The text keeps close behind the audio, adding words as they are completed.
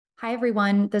Hi,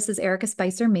 everyone. This is Erica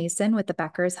Spicer Mason with the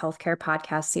Becker's Healthcare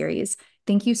Podcast Series.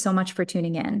 Thank you so much for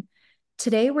tuning in.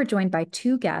 Today, we're joined by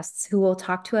two guests who will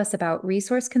talk to us about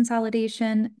resource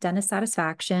consolidation, dentist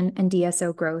satisfaction, and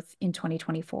DSO growth in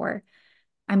 2024.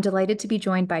 I'm delighted to be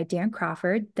joined by Dan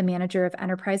Crawford, the Manager of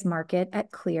Enterprise Market at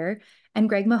Kleer, and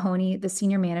Greg Mahoney, the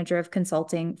Senior Manager of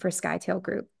Consulting for SkyTail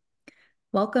Group.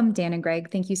 Welcome, Dan and Greg.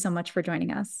 Thank you so much for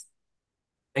joining us.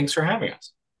 Thanks for having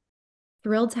us.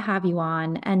 Thrilled to have you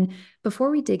on. And before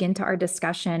we dig into our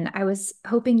discussion, I was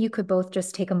hoping you could both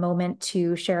just take a moment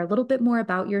to share a little bit more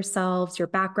about yourselves, your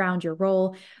background, your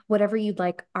role, whatever you'd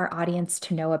like our audience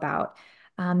to know about.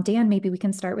 Dan, maybe we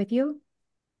can start with you.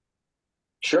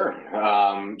 Sure.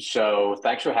 So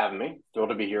thanks for having me. Thrilled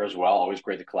to be here as well. Always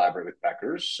great to collaborate with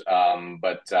Beckers.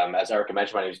 But as Erica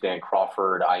mentioned, my name is Dan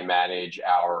Crawford. I manage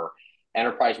our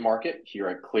enterprise market here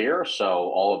at Kleer. So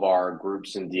all of our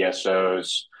groups and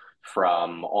DSOs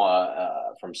from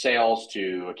sales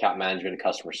to account management and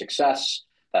customer success,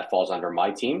 that falls under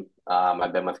my team.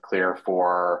 I've been with Kleer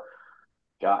for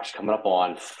coming up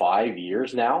on 5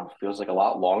 years now. Feels like a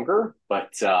lot longer,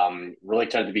 but really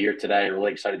excited to be here today.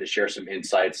 Really excited to share some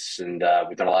insights. And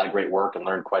we've done a lot of great work and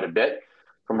learned quite a bit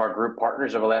from our group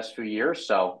partners over the last few years.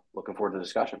 So looking forward to the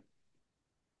discussion.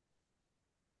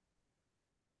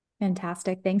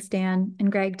 Fantastic. Thanks, Dan.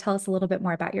 And Greg, tell us a little bit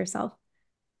more about yourself.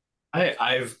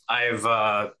 I've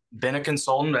been a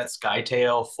consultant at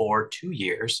SkyTail for 2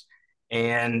 years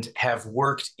and have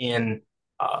worked in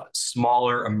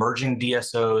smaller emerging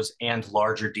DSOs and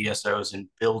larger DSOs in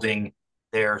building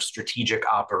their strategic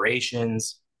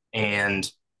operations and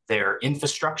their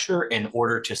infrastructure in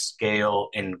order to scale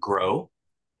and grow.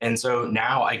 And so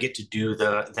now I get to do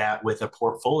that with a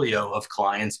portfolio of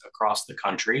clients across the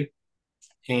country.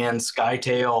 And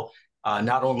SkyTail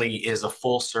not only is a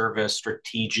full service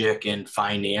strategic and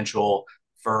financial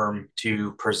firm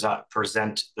to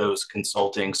present those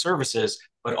consulting services,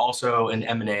 but also an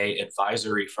M&A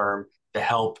advisory firm to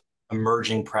help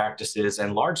emerging practices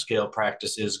and large scale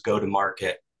practices go to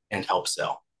market and help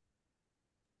sell.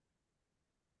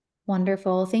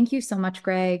 Wonderful. Thank you so much,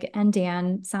 Greg and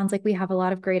Dan. Sounds like we have a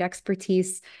lot of great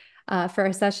expertise for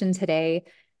our session today.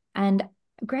 And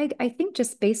Greg, I think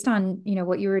just based on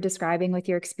what you were describing with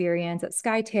your experience at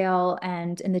SkyTail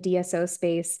and in the DSO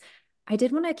space, I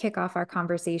did want to kick off our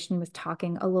conversation with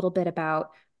talking a little bit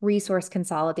about resource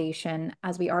consolidation,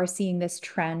 as we are seeing this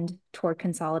trend toward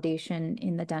consolidation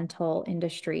in the dental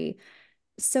industry.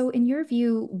 So in your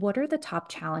view, what are the top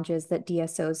challenges that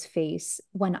DSOs face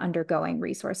when undergoing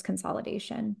resource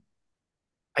consolidation?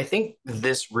 I think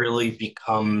this really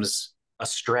becomes a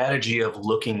strategy of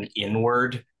looking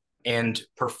inward and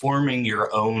performing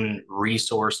your own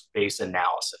resource-based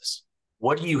analysis.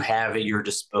 What do you have at your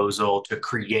disposal to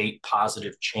create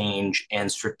positive change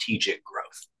and strategic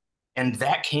growth? And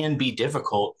that can be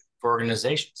difficult for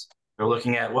organizations. They're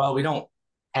looking at, well, we don't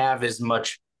have as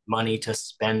much money to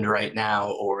spend right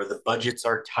now, or the budgets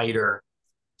are tighter.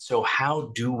 So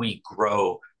how do we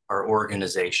grow our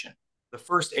organization? The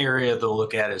first area they'll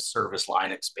look at is service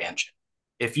line expansion.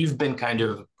 If you've been kind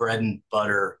of bread and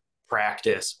butter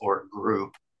practice or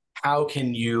group, how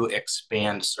can you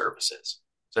expand services?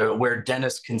 So where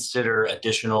dentists consider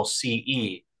additional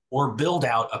CE or build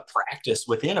out a practice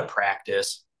within a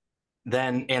practice,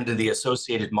 then and the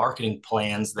associated marketing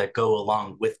plans that go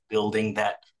along with building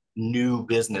that new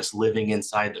business living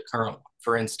inside the current one.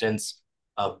 For instance,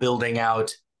 building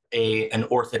out an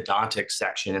orthodontic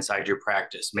section inside your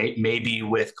practice, maybe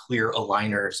with clear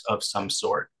aligners of some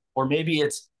sort, or maybe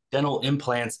it's dental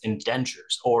implants and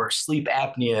dentures, or sleep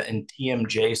apnea and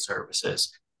TMJ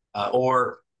services,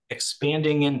 or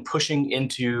expanding and pushing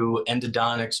into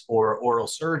endodontics or oral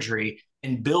surgery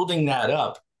and building that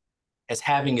up as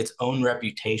having its own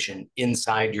reputation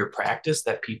inside your practice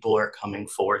that people are coming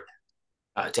forth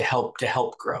to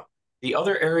help grow. The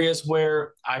other areas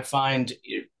where I find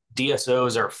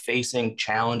DSOs are facing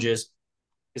challenges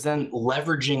is then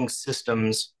leveraging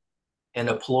systems and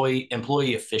employee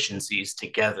efficiencies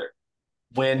together.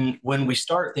 When we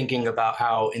start thinking about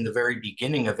how in the very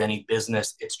beginning of any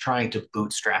business, it's trying to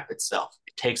bootstrap itself,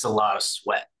 it takes a lot of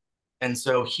sweat. And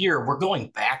so here we're going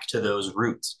back to those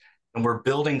roots and we're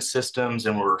building systems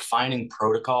and we're refining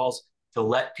protocols to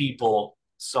let people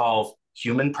solve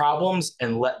human problems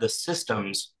and let the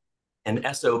systems and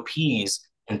SOPs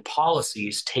and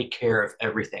policies take care of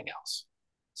everything else.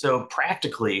 So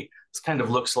practically, this kind of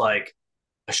looks like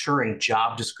assuring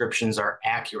job descriptions are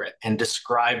accurate and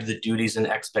describe the duties and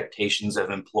expectations of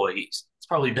employees. It's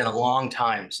probably been a long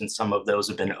time since some of those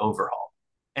have been overhauled.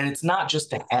 And it's not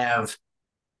just to have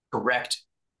correct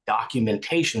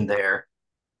documentation there,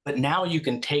 But now you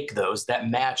can take those that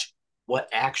match what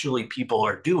actually people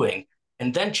are doing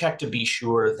and then check to be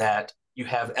sure that you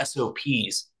have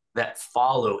SOPs that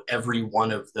follow every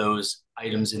one of those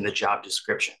items in the job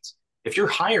descriptions. If you're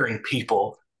hiring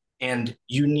people and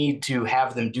you need to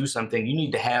have them do something, you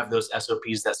need to have those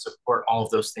SOPs that support all of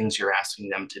those things you're asking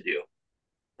them to do.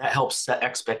 That helps set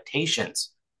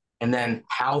expectations and then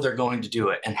how they're going to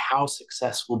do it and how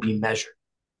success will be measured.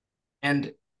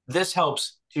 And this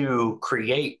helps to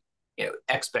create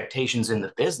expectations in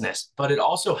the business, but it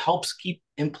also helps keep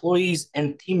employees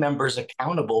and team members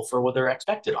accountable for what they're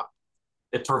expected on.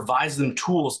 It provides them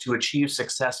tools to achieve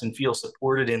success and feel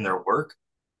supported in their work,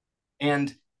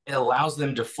 and it allows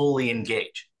them to fully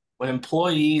engage. When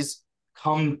employees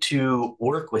come to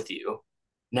work with you,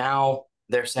 now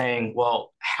they're saying,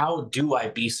 well, how do I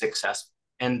be successful?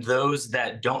 And those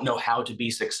that don't know how to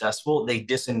be successful, they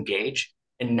disengage.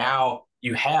 And now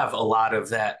you have a lot of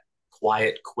that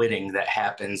quiet quitting that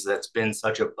happens that's been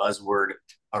such a buzzword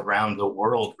around the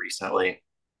world recently.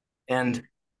 And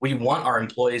we want our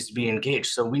employees to be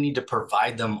engaged. So we need to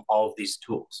provide them all of these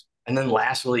tools. And then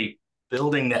lastly,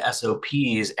 building the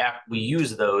SOPs, after we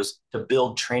use those to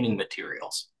build training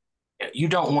materials. You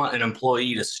don't want an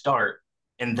employee to start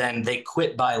and then they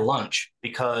quit by lunch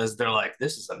because they're like,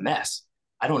 this is a mess.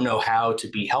 I don't know how to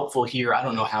be helpful here. I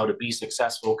don't know how to be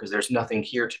successful because there's nothing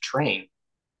here to train.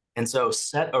 And so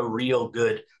set a real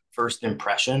good first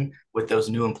impression with those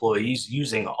new employees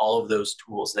using all of those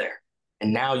tools there.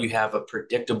 And now you have a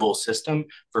predictable system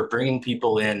for bringing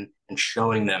people in and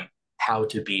showing them how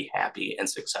to be happy and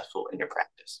successful in your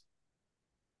practice.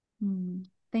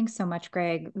 Thanks so much,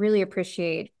 Greg. Really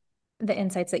appreciate the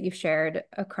insights that you've shared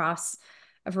across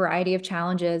a variety of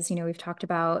challenges. We've talked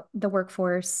about the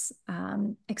workforce,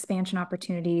 expansion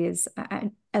opportunities,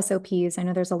 SOPs. I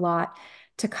know there's a lot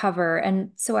to cover.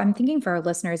 And so I'm thinking for our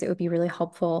listeners, it would be really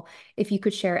helpful if you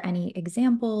could share any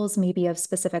examples, maybe of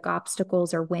specific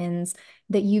obstacles or wins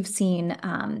that you've seen,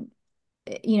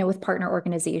 with partner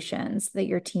organizations that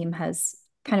your team has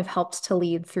kind of helped to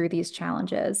lead through these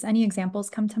challenges. Any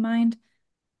examples come to mind?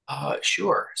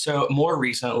 Sure. So more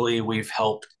recently, we've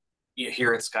helped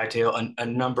here at SkyTail a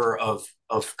number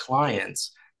of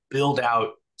clients build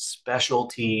out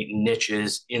specialty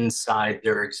niches inside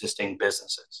their existing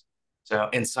businesses. So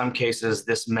in some cases,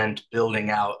 this meant building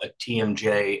out a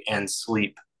TMJ and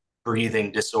sleep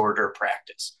breathing disorder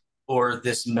practice, or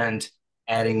this meant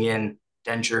adding in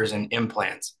dentures and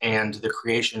implants and the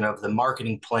creation of the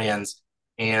marketing plans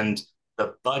and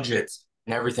the budgets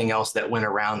and everything else that went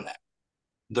around that.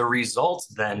 The results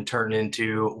then turn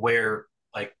into where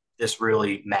this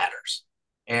really matters.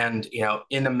 And,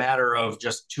 in a matter of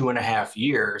just 2.5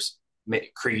 years,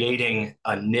 creating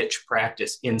a niche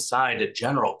practice inside a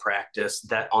general practice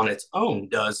that on its own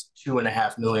does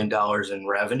 $2.5 million in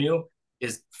revenue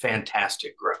is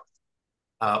fantastic growth.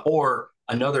 Or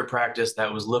another practice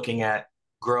that was looking at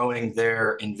growing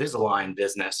their Invisalign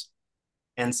business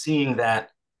and seeing that,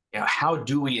 how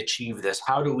do we achieve this?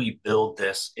 How do we build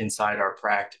this inside our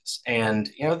practice? And,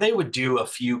 they would do a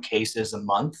few cases a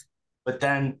month, but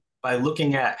then by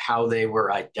looking at how they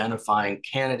were identifying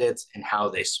candidates and how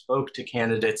they spoke to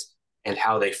candidates and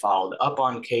how they followed up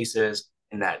on cases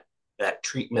and that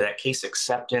treatment, that case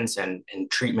acceptance and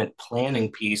treatment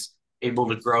planning piece, able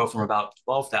to grow from about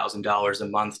 $12,000 a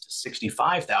month to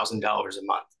 $65,000 a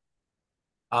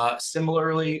month.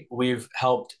 Similarly, we've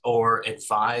helped or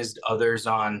advised others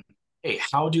on, hey,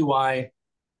 how do I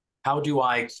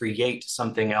create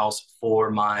something else for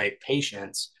my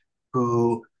patients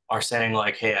who are saying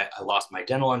like, hey, I lost my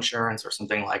dental insurance or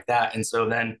something like that. And so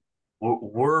then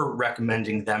we're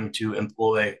recommending them to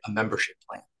employ a membership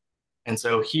plan. And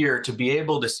so here, to be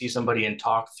able to see somebody and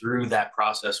talk through that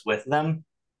process with them,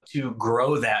 to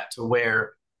grow that to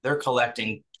where they're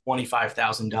collecting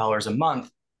 $25,000 a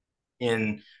month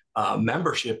in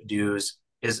membership dues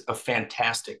is a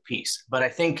fantastic piece. But I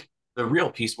think the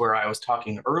real piece where I was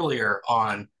talking earlier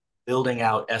on building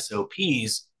out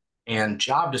SOPs and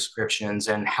job descriptions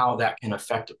and how that can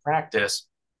affect a practice,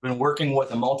 been working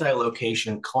with a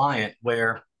multi-location client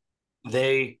where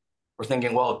they were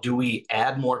thinking, well, do we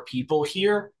add more people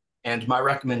here? And my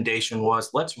recommendation was,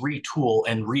 let's retool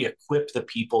and re-equip the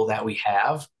people that we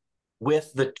have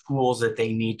with the tools that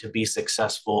they need to be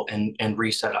successful and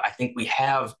reset. I think we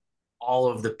have all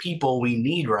of the people we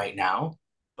need right now,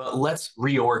 but let's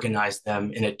reorganize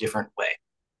them in a different way.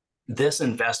 This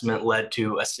investment led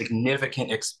to a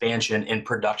significant expansion in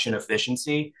production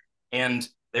efficiency and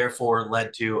therefore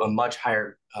led to a much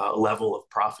higher level of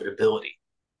profitability.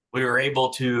 We were able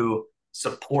to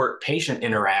support patient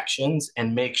interactions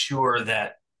and make sure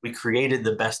that we created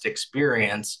the best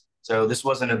experience So this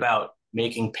wasn't about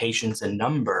making patients a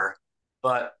number,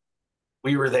 but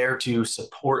we were there to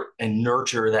support and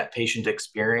nurture that patient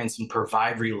experience and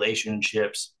provide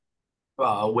relationships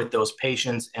with those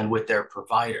patients and with their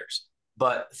providers.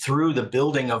 But through the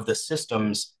building of the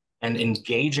systems and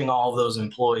engaging all of those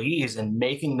employees and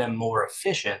making them more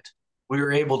efficient, we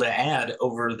were able to add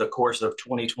over the course of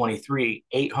 2023,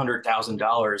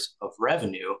 $800,000 of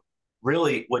revenue,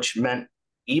 really, which meant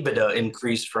EBITDA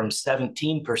increased from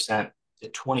 17% to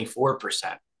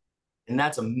 24%. And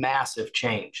that's a massive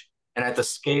change. And at the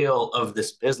scale of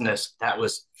this business, that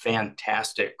was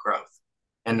fantastic growth.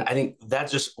 And I think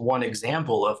that's just one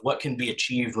example of what can be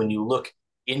achieved when you look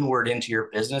inward into your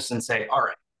business and say, all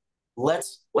right,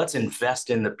 let's invest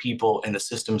in the people and the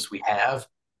systems we have,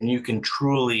 and you can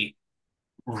truly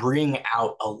wring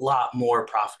out a lot more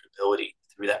profitability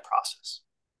through that process.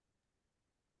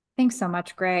 Thanks so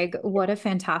much, Greg. What a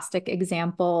fantastic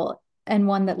example, and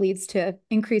one that leads to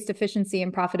increased efficiency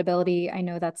and profitability. I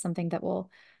know that's something that will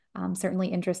certainly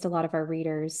interest a lot of our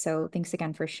readers. So thanks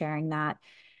again for sharing that.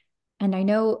 And I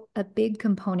know a big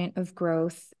component of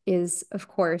growth is, of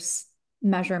course,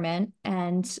 measurement,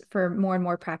 and for more and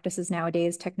more practices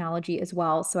nowadays, technology as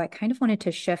well. So I kind of wanted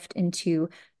to shift into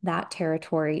that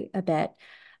territory a bit.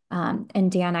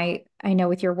 And Dan, I know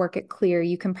with your work at Kleer,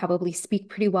 you can probably speak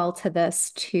pretty well to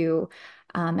this too.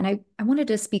 And I wanted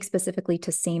to speak specifically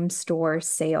to same-store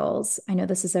sales. I know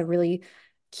this is a really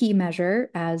key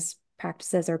measure as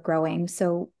practices are growing.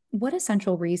 So what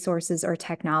essential resources or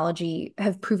technology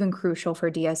have proven crucial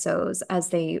for DSOs as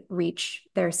they reach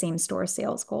their same-store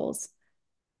sales goals?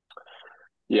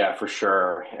 Yeah, for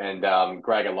sure. And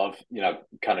Greg, I love,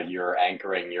 kind of your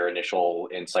anchoring your initial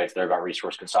insights there about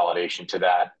resource consolidation to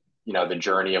that, the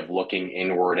journey of looking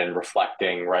inward and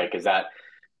reflecting, right? Because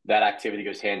that activity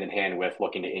goes hand in hand with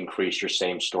looking to increase your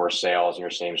same store sales and your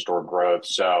same store growth.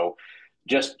 So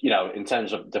just, in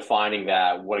terms of defining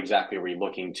that, what exactly are we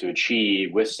looking to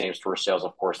achieve with same store sales?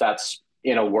 Of course, that's,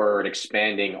 in a word,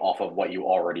 expanding off of what you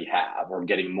already have or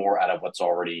getting more out of what's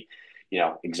already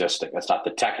existing. That's not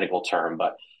the technical term,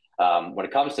 but when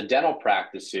it comes to dental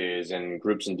practices and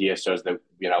groups and DSOs that,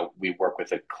 we work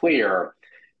with at Kleer,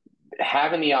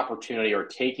 having the opportunity or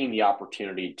taking the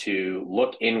opportunity to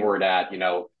look inward at,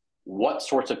 what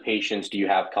sorts of patients do you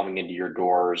have coming into your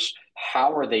doors?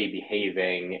 How are they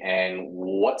behaving? And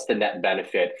what's the net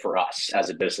benefit for us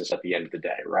as a business at the end of the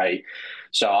day, right?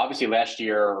 So obviously last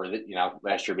year,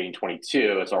 last year being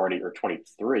 22, it's already, or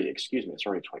 23, excuse me, it's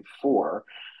already 24.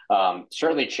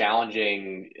 Certainly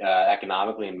challenging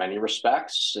economically in many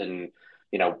respects. And,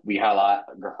 we had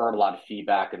heard a lot of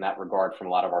feedback in that regard from a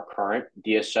lot of our current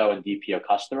DSO and DPO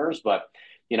customers. But,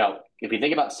 if you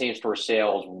think about same store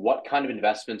sales, what kind of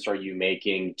investments are you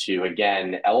making to,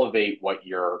 again, elevate what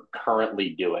you're currently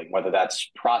doing, whether that's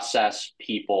process,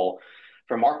 people?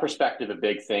 From our perspective, a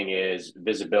big thing is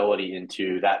visibility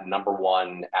into that number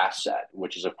one asset,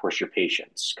 which is, of course, your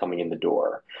patients coming in the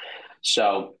door.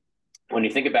 So when you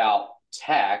think about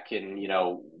tech and,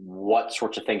 what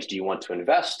sorts of things do you want to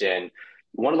invest in,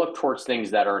 you want to look towards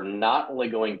things that are not only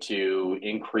going to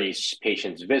increase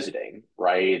patients visiting,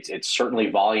 right? It's certainly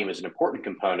volume is an important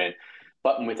component,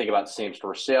 but when we think about same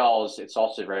store sales, it's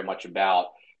also very much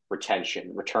about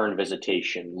retention, return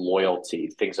visitation, loyalty,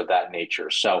 things of that nature.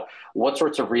 So what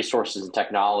sorts of resources and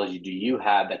technology do you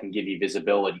have that can give you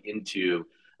visibility into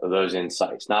those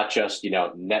insights, not just,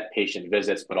 net patient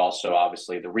visits, but also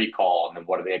obviously the recall, and then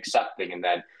what are they accepting? And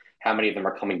then how many of them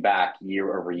are coming back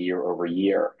year over year over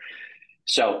year?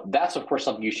 So that's, of course,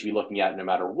 something you should be looking at no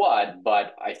matter what.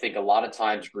 But I think a lot of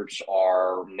times groups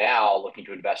are now looking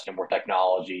to invest in more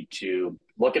technology to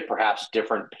look at perhaps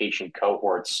different patient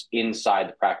cohorts inside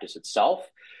the practice itself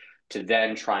to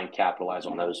then try and capitalize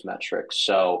on those metrics.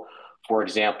 So, for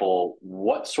example,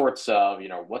 what sorts of,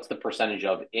 what's the percentage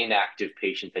of inactive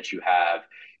patients that you have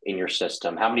in your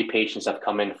system? How many patients have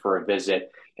come in for a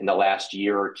visit in the last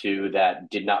year or two that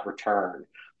did not return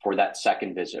for that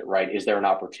second visit, right? Is there an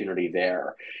opportunity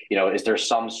there? Is there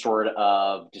some sort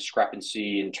of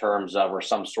discrepancy in terms of, or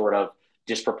some sort of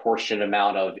disproportionate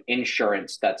amount of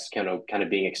insurance that's kind of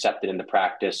being accepted in the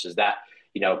practice? Is that,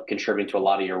 contributing to a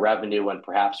lot of your revenue, and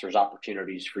perhaps there's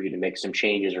opportunities for you to make some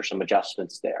changes or some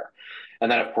adjustments there?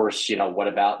 And then, of course, what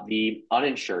about the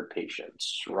uninsured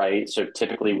patients, right? So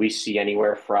typically we see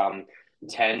anywhere from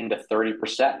 10 to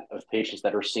 30% of patients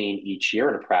that are seen each year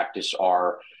in a practice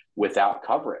are without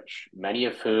coverage, many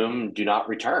of whom do not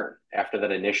return after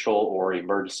that initial or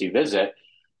emergency visit,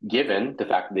 given the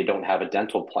fact that they don't have a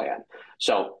dental plan.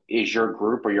 So is your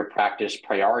group or your practice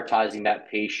prioritizing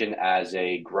that patient as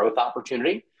a growth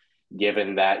opportunity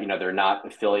given that, they're not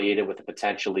affiliated with a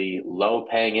potentially low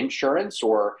paying insurance?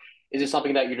 Or is it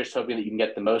something that you're just hoping that you can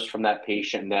get the most from that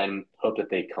patient and then hope that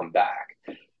they come back?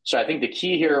 So I think the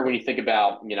key here, when you think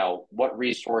about, what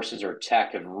resources or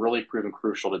tech have really proven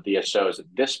crucial to DSOs at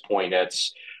this point,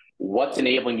 it's what's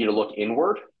enabling you to look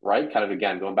inward, right? Kind of,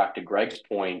 again, going back to Greg's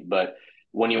point, but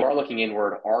when you are looking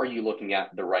inward, are you looking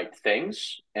at the right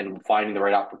things and finding the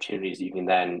right opportunities that you can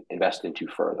then invest into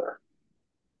further?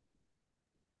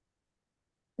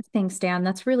 Thanks, Dan.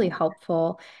 That's really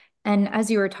helpful. And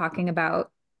as you were talking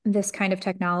about this kind of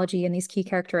technology and these key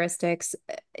characteristics,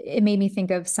 it made me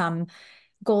think of some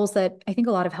goals that I think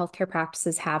a lot of healthcare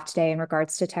practices have today in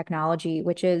regards to technology,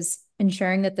 which is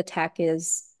ensuring that the tech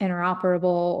is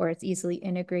interoperable or it's easily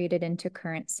integrated into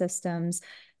current systems.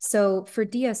 So for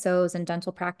DSOs and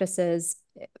dental practices,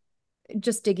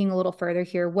 just digging a little further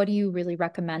here, what do you really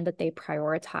recommend that they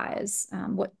prioritize?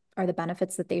 What are the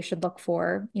benefits that they should look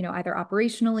for, either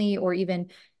operationally or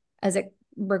even as it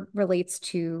relates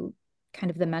to kind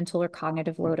of the mental or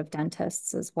cognitive load of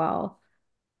dentists as well?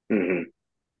 Mm-hmm.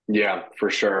 Yeah, for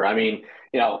sure. I mean,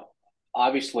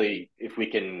 obviously, if we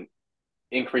can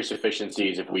increase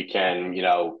efficiencies, if we can,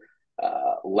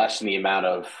 lessen the amount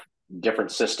of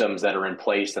different systems that are in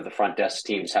place that the front desk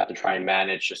teams have to try and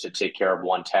manage just to take care of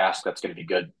one task, that's going to be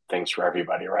good things for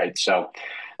everybody, right? So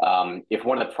if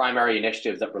one of the primary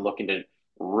initiatives that we're looking to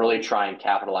really try and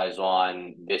capitalize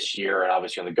on this year and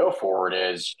obviously on the go forward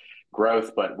is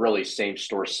growth, but really same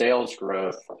store sales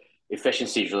growth,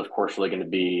 efficiencies are, of course, really going to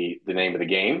be the name of the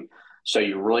game. So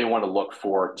you really want to look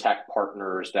for tech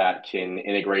partners that can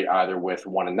integrate either with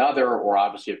one another or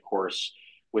obviously, of course,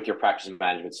 with your practice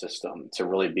management system that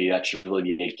should really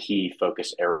be a key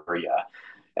focus area.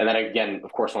 And then again,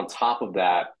 of course, on top of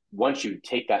that, once you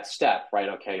take that step, right,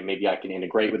 okay, maybe I can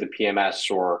integrate with a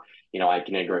PMS or, I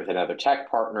can integrate with another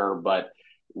tech partner, but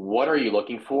what are you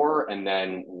looking for? And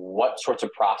then what sorts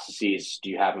of processes do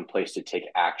you have in place to take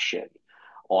action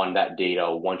on that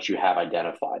data once you have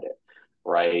identified it?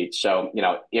 Right. So,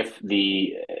 if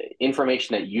the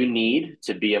information that you need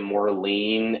to be a more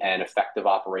lean and effective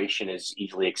operation is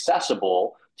easily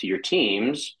accessible to your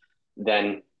teams,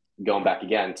 then going back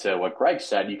again to what Greg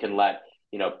said, you can let,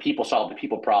 people solve the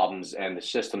people problems and the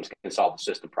systems can solve the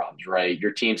system problems, right?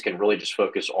 Your teams can really just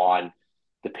focus on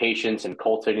the patients and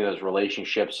cultivating those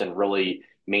relationships and really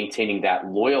maintaining that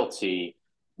loyalty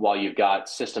while you've got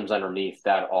systems underneath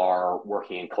that are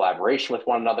working in collaboration with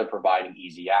one another, providing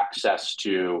easy access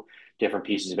to different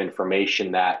pieces of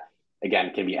information that,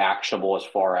 again, can be actionable as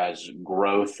far as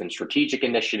growth and strategic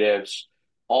initiatives.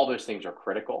 All those things are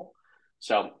critical.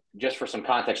 So just for some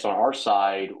context on our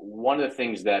side, one of the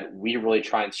things that we really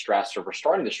try and stress, or we're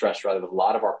starting to stress rather with a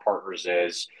lot of our partners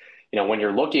is, when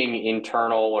you're looking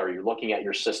internal or you're looking at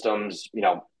your systems,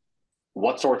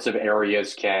 what sorts of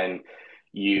areas can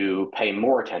you pay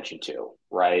more attention to,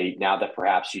 right? Now that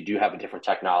perhaps you do have a different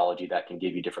technology that can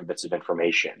give you different bits of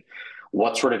information.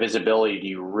 What sort of visibility do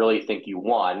you really think you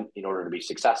want in order to be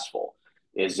successful?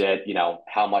 Is it,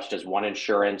 how much does one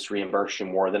insurance reimburse you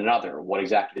more than another? What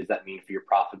exactly does that mean for your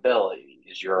profitability?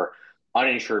 Is your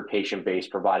uninsured patient base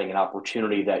providing an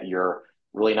opportunity that you're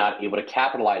really not able to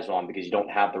capitalize on because you don't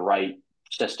have the right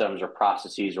systems or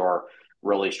processes or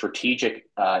really strategic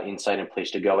insight in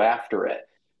place to go after it?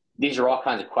 These are all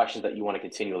kinds of questions that you want to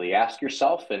continually ask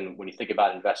yourself. And when you think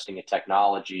about investing in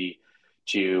technology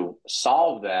to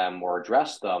solve them or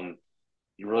address them,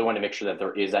 you really want to make sure that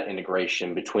there is that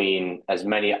integration between as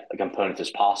many components as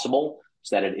possible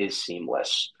so that it is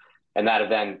seamless. And that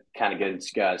then kind of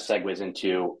segues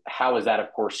into how is that,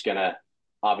 of course, going to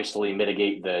obviously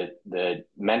mitigate the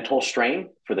mental strain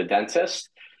for the dentist.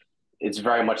 It's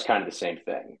very much kind of the same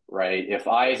thing, right? If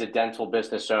I, as a dental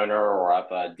business owner or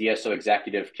if a DSO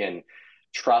executive, can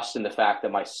trust in the fact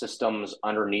that my systems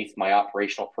underneath my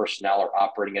operational personnel are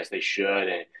operating as they should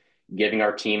and giving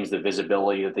our teams the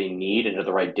visibility that they need into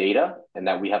the right data, and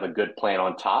that we have a good plan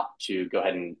on top to go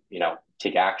ahead and,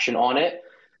 take action on it,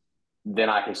 then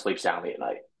I can sleep soundly at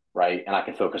night, right? And I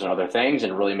can focus on other things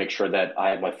and really make sure that I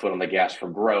have my foot on the gas for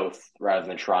growth rather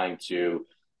than trying to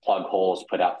plug holes,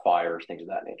 put out fires, things of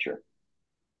that nature.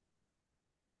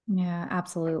 Yeah,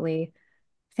 absolutely.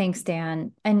 Thanks,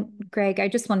 Dan. And Greg, I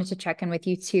just wanted to check in with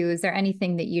you too. Is there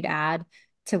anything that you'd add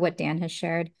to what Dan has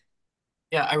shared?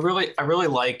 Yeah, I really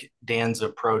like Dan's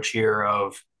approach here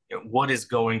of what is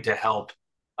going to help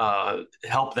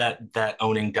that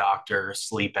owning doctor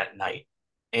sleep at night.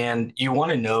 And you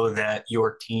want to know that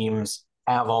your teams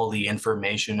have all the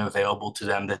information available to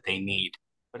them that they need.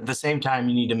 But at the same time,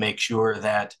 you need to make sure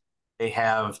that they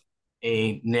have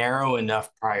a narrow enough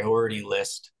priority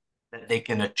list that they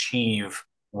can achieve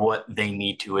what they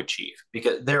need to achieve,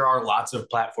 because there are lots of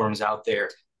platforms out there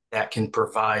that can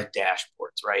provide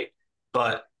dashboards, right?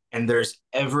 And there's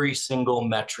every single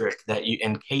metric that you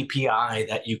and KPI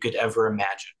that you could ever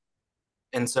imagine.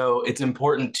 And so it's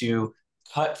important to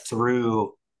cut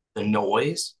through the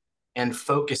noise and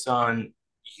focus on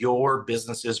your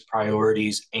business's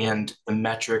priorities and the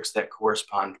metrics that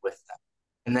correspond with them.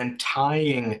 And then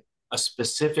tying a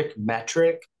specific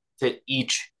metric to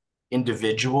each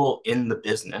individual in the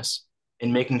business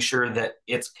and making sure that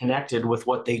it's connected with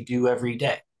what they do every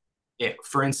day.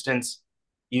 For instance,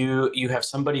 you have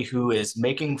somebody who is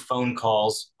making phone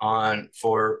calls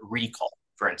for recall.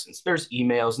 For instance, there's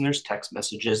emails and there's text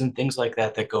messages and things like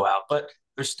that that go out, but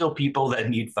there's still people that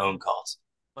need phone calls.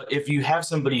 But if you have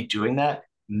somebody doing that,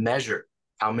 measure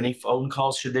how many phone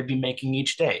calls should they be making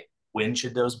each day? When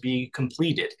should those be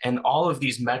completed? And all of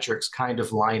these metrics kind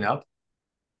of line up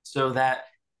so that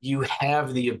you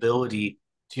have the ability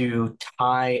to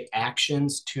tie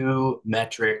actions to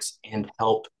metrics and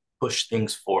help push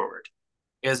things forward.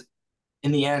 Because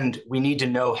in the end, we need to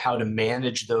know how to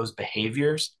manage those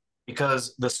behaviors,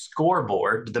 because the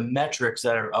scoreboard, the metrics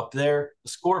that are up there,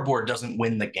 the scoreboard doesn't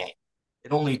win the game.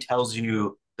 It only tells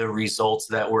you the results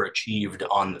that were achieved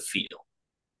on the field.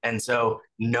 And so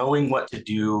knowing what to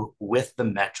do with the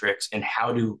metrics and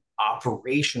how to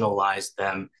operationalize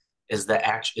them is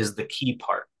the key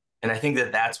part. And I think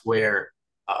that that's where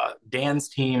Dan's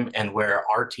team and where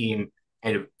our team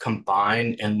kind of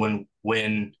combine. And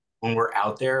when we're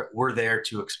out there, we're there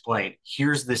to explain,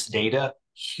 here's this data,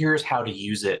 here's how to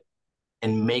use it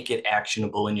and make it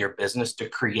actionable in your business to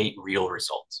create real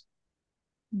results.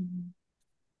 Mm-hmm.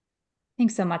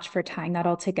 Thanks so much for tying that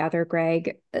all together,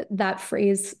 Greg. That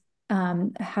phrase,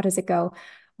 how does it go?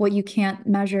 What you can't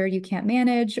measure, you can't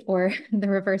manage, or the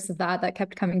reverse of that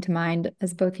kept coming to mind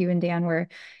as both you and Dan were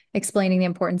explaining the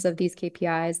importance of these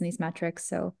KPIs and these metrics.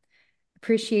 So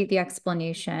appreciate the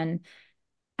explanation.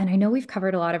 And I know we've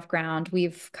covered a lot of ground.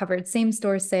 We've covered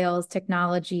same-store sales,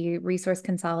 technology, resource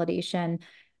consolidation.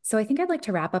 So I think I'd like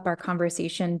to wrap up our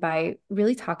conversation by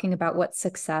really talking about what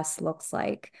success looks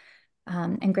like.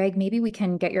 And Greg, maybe we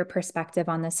can get your perspective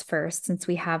on this first, since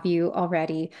we have you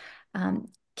already.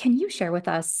 Can you share with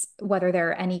us whether there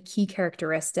are any key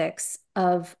characteristics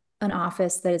of an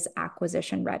office that is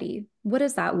acquisition ready? What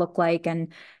does that look like?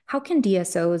 And how can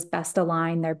DSOs best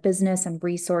align their business and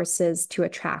resources to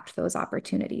attract those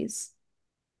opportunities?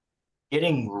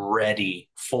 Getting ready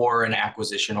for an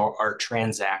acquisition or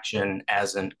transaction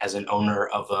as an owner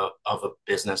of a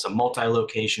business, a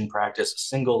multi-location practice, a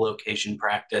single location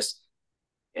practice.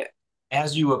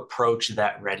 As you approach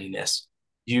that readiness,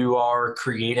 you are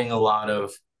creating a lot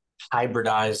of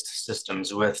hybridized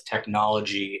systems with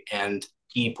technology and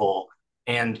people,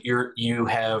 and you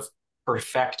have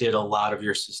perfected a lot of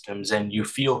your systems, and you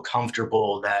feel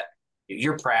comfortable that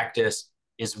your practice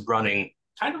is running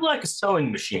kind of like a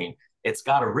sewing machine. It's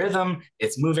got a rhythm,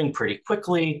 it's moving pretty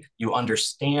quickly, you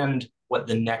understand what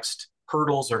the next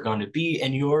hurdles are going to be,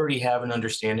 and you already have an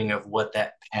understanding of what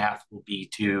that path will be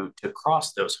to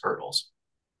cross those hurdles.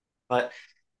 But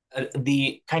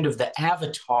the kind of the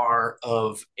avatar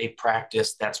of a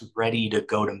practice that's ready to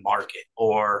go to market,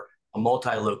 or a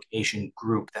multi-location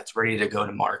group that's ready to go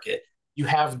to market, you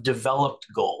have developed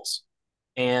goals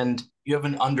and you have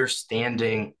an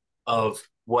understanding of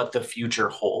what the future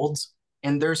holds.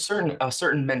 And there's a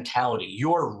certain mentality.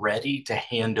 You're ready to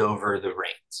hand over the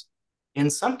reins. In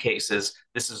some cases,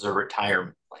 this is a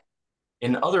retirement plan.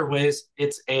 In other ways,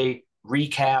 it's a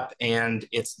recap and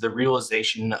it's the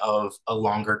realization of a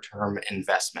longer term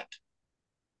investment.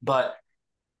 But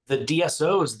the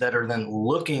DSOs that are then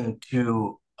looking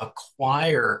to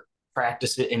acquire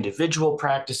practices, individual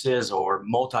practices or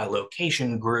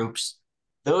multi-location groups,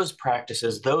 those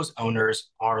practices, those owners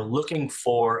are looking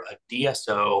for a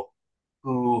DSO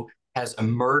who has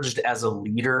emerged as a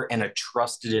leader and a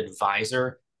trusted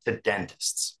advisor to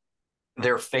dentists,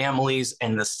 their families,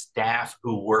 and the staff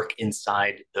who work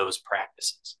inside those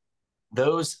practices.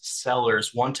 Those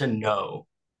sellers want to know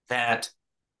that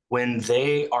when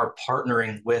they are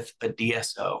partnering with a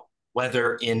DSO,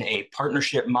 whether in a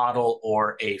partnership model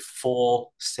or a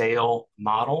full sale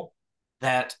model,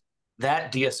 that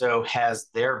DSO has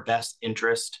their best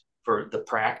interest for the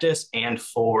practice and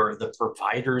for the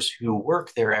providers who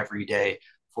work there every day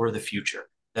for the future,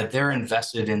 that they're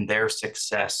invested in their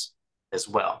success as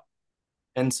well.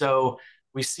 And so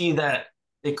we see that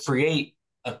they create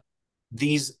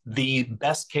the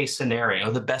best case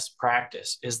scenario, the best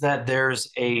practice is that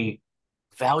there's a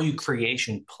value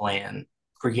creation plan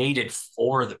created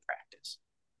for the practice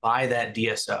by that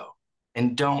DSO.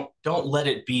 And don't let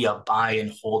it be a buy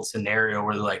and hold scenario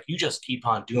where they're like, you just keep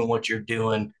on doing what you're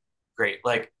doing. Great.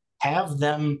 Like, have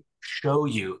them show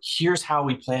you, here's how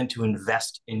we plan to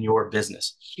invest in your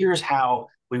business. Here's how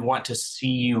we want to see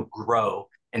you grow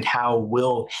and how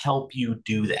we'll help you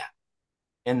do that.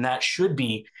 And that should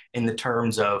be in the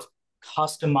terms of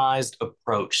customized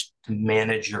approach to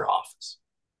manage your office.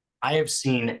 I have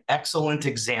seen excellent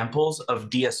examples of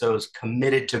DSOs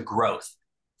committed to growth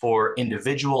for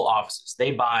individual offices.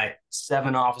 They buy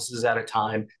 7 offices at a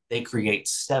time. They create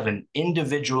 7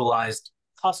 individualized,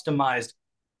 customized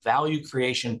value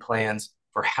creation plans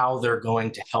for how they're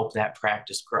going to help that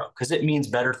practice grow, because it means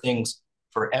better things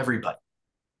for everybody.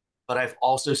 But I've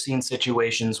also seen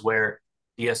situations where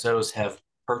DSOs have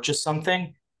purchased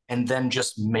something and then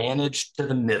just managed to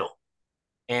the middle.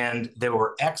 And there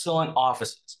were excellent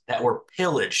offices that were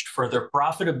pillaged for their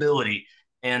profitability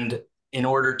and in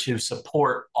order to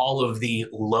support all of the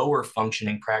lower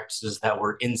functioning practices that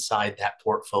were inside that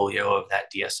portfolio of that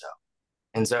DSO.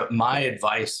 And so my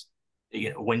advice,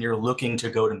 when you're looking to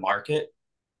go to market,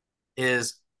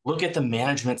 is look at the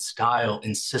management style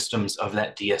and systems of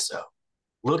that DSO.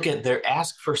 Look at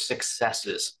ask for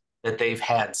successes that they've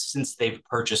had since they've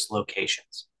purchased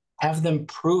locations. Have them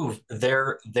prove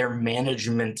their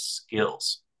management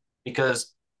skills,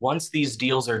 because once these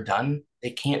deals are done,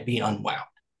 they can't be unwound.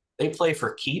 They play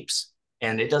for keeps,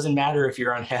 and it doesn't matter if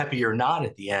you're unhappy or not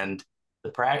at the end.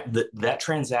 That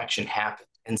transaction happened,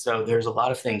 and so there's a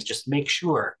lot of things. Just make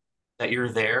sure that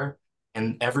you're there,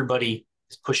 and everybody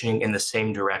is pushing in the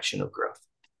same direction of growth.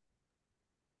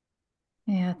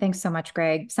 Yeah, thanks so much,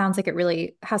 Greg. Sounds like it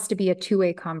really has to be a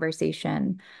two-way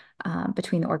conversation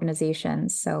between the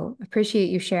organizations. So appreciate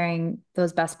you sharing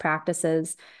those best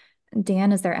practices.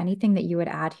 Dan, is there anything that you would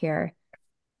add here?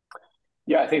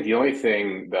 Yeah, I think the only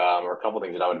thing, or a couple of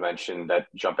things that I would mention that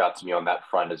jump out to me on that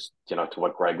front is, to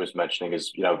what Greg was mentioning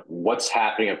is, what's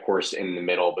happening, of course, in the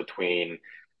middle between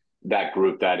that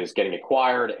group that is getting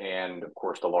acquired and, of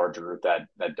course, the larger group that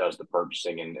does the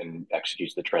purchasing and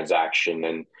executes the transaction.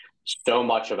 And so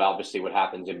much of obviously what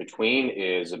happens in between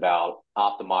is about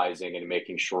optimizing and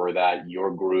making sure that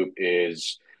your group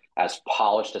is as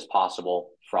polished as possible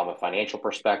from a financial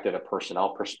perspective, a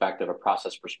personnel perspective, a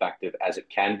process perspective as it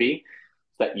can be,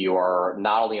 that you are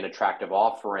not only an attractive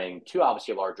offering to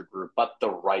obviously a larger group, but the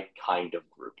right kind of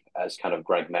group, as kind of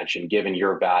Greg mentioned, given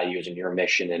your values and your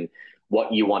mission and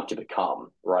what you want to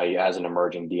become, right, as an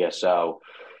emerging DSO.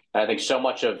 And I think so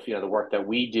much of the work that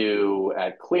we do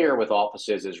at Kleer with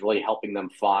offices is really helping them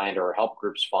find, or help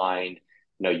groups find,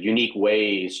 unique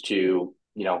ways to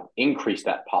increase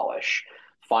that polish,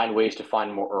 find ways to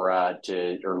find more,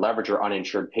 or leverage your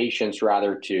uninsured patients,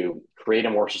 rather, to create a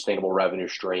more sustainable revenue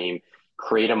stream,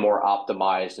 create a more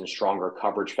optimized and stronger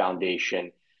coverage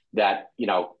foundation that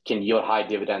can yield high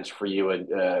dividends for you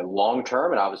long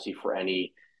term, and obviously for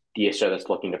any DSO that's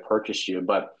looking to purchase you.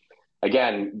 But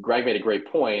again, Greg made a great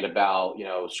point about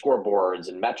scoreboards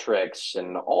and metrics,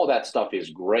 and all that stuff is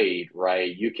great,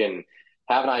 right? You can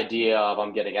have an idea of,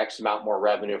 I'm getting X amount more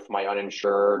revenue for my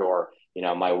uninsured, or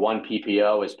my one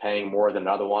PPO is paying more than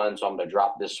another one, so I'm going to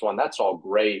drop this one. That's all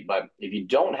great, but if you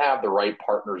don't have the right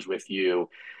partners with you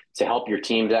to help your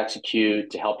teams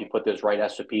execute, to help you put those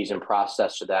right SOPs in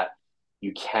process so that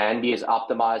you can be as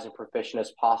optimized and proficient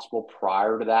as possible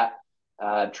prior to that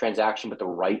transaction with the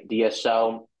right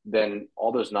DSO, then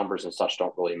all those numbers and such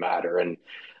don't really matter. And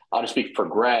I'll just speak for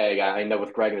Greg. I know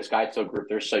with Greg and the SkyTO group,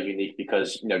 they're so unique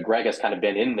because, Greg has kind of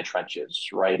been in the trenches,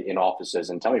 right, in offices.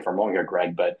 And tell me if I'm wrong here,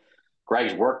 Greg, but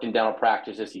Greg's worked in dental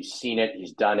practices. He's seen it.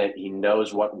 He's done it. He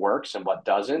knows what works and what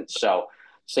doesn't. So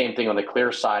same thing on the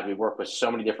Kleer side. We work with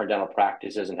so many different dental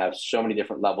practices and have so many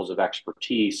different levels of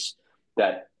expertise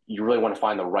that you really want to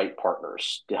find the right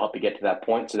partners to help you get to that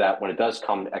point, so that when it does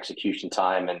come to execution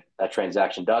time and that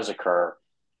transaction does occur,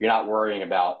 you're not worrying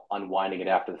about unwinding it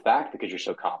after the fact because you're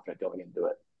so confident going into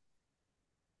it.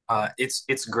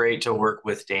 It's great to work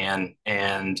with Dan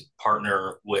and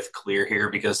partner with Kleer here,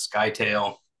 because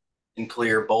SkyTail and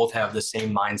Kleer both have the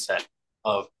same mindset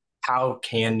of how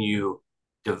can you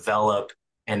develop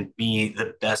and be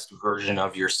the best version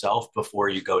of yourself before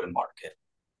you go to market.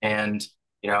 And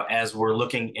as we're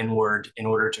looking inward in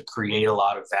order to create a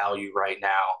lot of value right now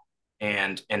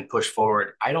and push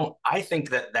forward, I think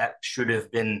that should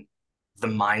have been the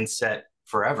mindset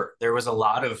forever. There was a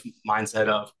lot of mindset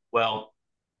of, well,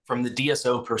 from the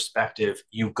DSO perspective,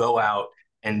 you go out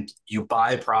and you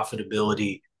buy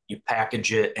profitability, you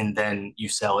package it, and then you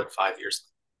sell it 5 years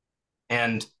later.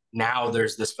 And now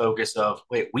there's this focus of,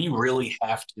 wait, we really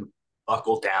have to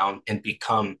buckle down and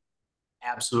become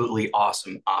absolutely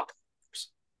awesome operators.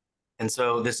 And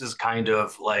so this is kind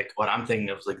of like what I'm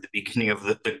thinking of, like the beginning of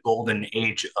the golden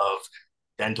age of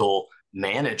dental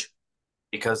management,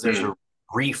 because there's a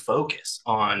refocus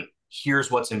on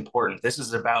here's what's important. This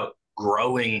is about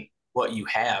growing what you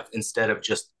have instead of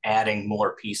just adding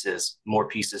more pieces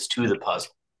to the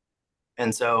puzzle.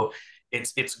 And so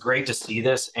it's great to see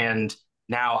this. And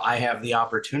now I have the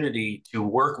opportunity to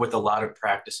work with a lot of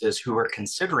practices who are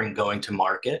considering going to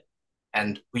market,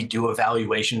 and we do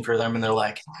evaluation for them, and they're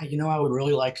like, I would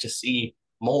really like to see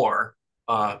more,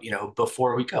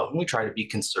 before we go. And we try to be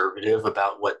conservative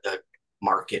about what the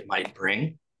market might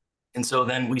bring. And so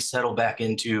then we settle back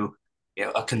into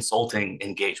a consulting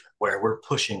engagement where we're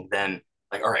pushing then,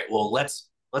 like, all right, well, let's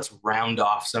round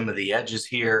off some of the edges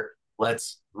here.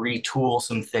 Let's retool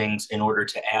some things in order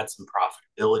to add some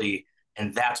profitability.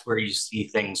 And that's where you see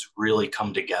things really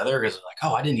come together, because like,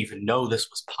 oh, I didn't even know this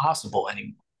was possible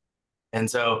anymore. And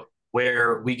so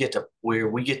where we get to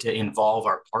involve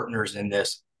our partners in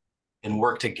this and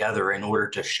work together in order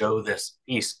to show this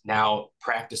piece. Now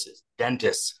practices,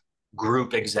 dentists,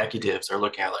 group executives are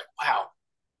looking at like, wow,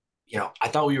 I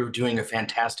thought we were doing a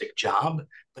fantastic job,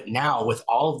 but now with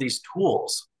all of these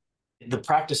tools, the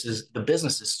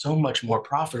business is so much more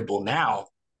profitable now.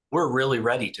 We're really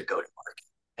ready to go to market.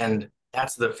 And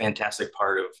that's the fantastic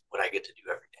part of what I get to do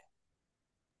every day.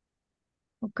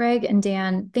 Well, Greg and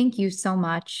Dan, thank you so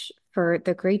much for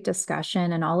the great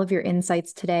discussion and all of your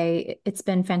insights today. It's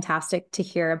been fantastic to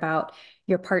hear about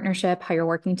your partnership, how you're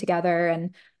working together,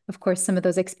 and of course, some of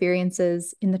those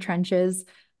experiences in the trenches,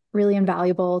 really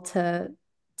invaluable to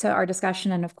our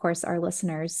discussion and of course, our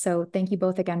listeners. So thank you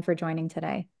both again for joining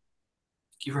today.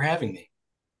 Thank you for having me.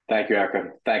 Thank you,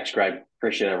 Erica. Thanks, Greg.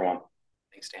 Appreciate it, everyone.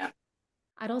 Thanks, Dan.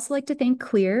 I'd also like to thank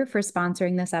Kleer for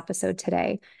sponsoring this episode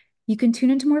today. You can tune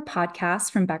into more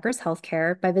podcasts from Becker's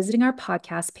Healthcare by visiting our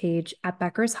podcast page at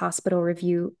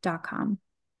beckershospitalreview.com.